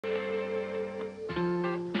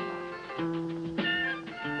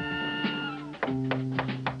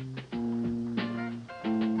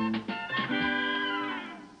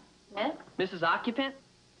Mrs. Occupant?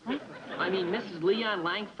 Huh? I mean, Mrs. Leon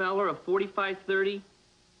Langfeller of 4530.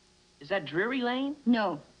 Is that Drury Lane?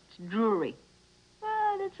 No, it's Drury.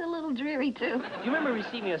 Well, it's a little dreary, too. Do you remember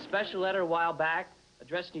receiving a special letter a while back,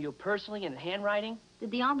 addressed to you personally in handwriting? Did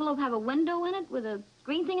the envelope have a window in it with a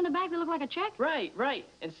green thing in the back that looked like a check? Right, right.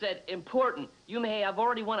 And said, important, you may have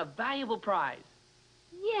already won a valuable prize.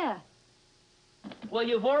 Yeah. Well,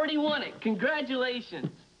 you've already won it. Congratulations.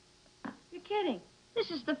 You're kidding. This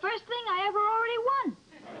is the first thing I ever already won.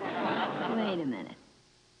 Wait a minute.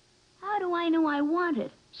 How do I know I want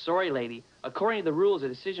it? Sorry, lady. According to the rules, the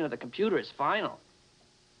decision of the computer is final.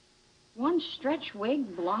 One stretch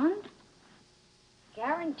wig, blonde?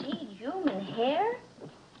 Guaranteed human hair?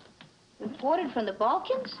 Imported from the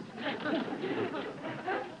Balkans?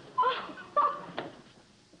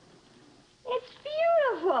 It's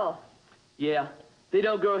beautiful. Yeah, they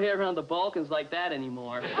don't grow hair around the Balkans like that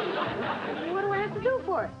anymore. What do I have to do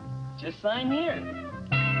for it? Just sign here.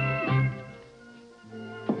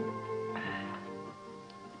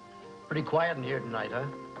 Pretty quiet in here tonight, huh?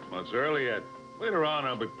 Well, it's early yet. Later on,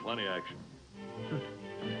 there'll be plenty of action.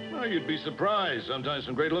 Well, you'd be surprised. Sometimes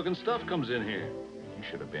some great-looking stuff comes in here. You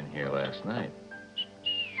should have been here last night.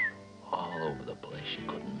 All over the place. You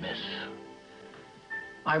couldn't miss.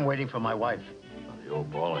 I'm waiting for my wife. Oh, the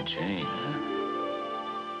old ball and chain, huh?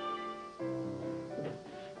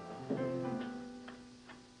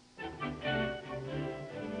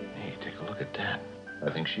 Hey, take a look at that.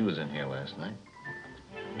 I think she was in here last night.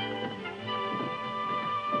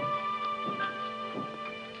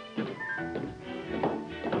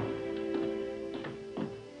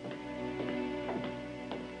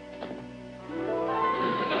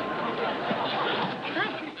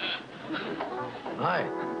 Hi.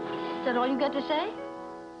 Is that all you got to say?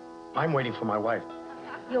 I'm waiting for my wife.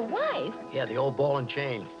 Your wife? Yeah, the old ball and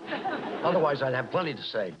chain. Otherwise, I'd have plenty to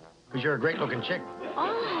say, because you're a great-looking chick.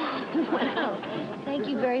 Oh, well, thank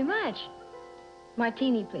you very much.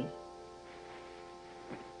 Martini, please.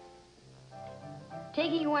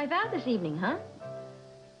 Taking your wife out this evening, huh?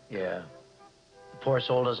 Yeah. The poor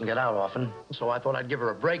soul doesn't get out often, so I thought I'd give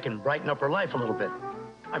her a break and brighten up her life a little bit.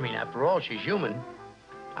 I mean, after all, she's human.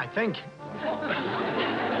 I think.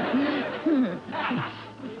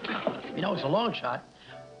 You know, it's a long shot,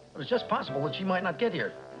 but it's just possible that she might not get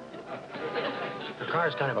here. Her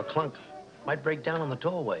car's kind of a clunk. Might break down on the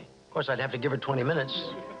tollway. Of course, I'd have to give her 20 minutes,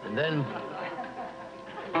 and then...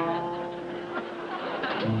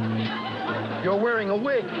 You're wearing a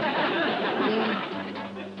wig.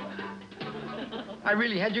 I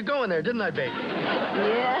really had you going there, didn't I, baby?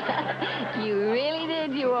 Yeah, you really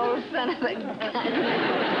did, you old son of a gun.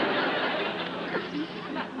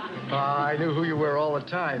 I knew who you were all the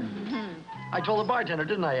time. I told the bartender,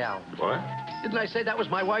 didn't I, Al? What? Didn't I say that was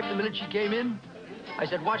my wife the minute she came in? I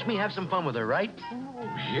said, watch me have some fun with her, right?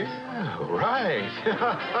 Oh, yeah, right.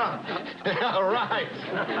 Yeah, right.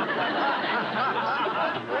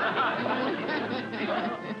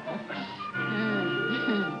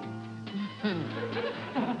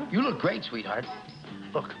 You look great, sweetheart.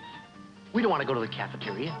 Look, we don't want to go to the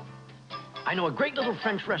cafeteria. I know a great little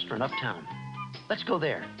French restaurant uptown. Let's go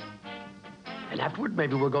there. And afterward,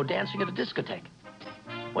 maybe we'll go dancing at a discotheque.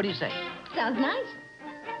 What do you say? Sounds nice.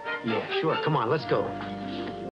 Yeah, sure. Come on, let's go.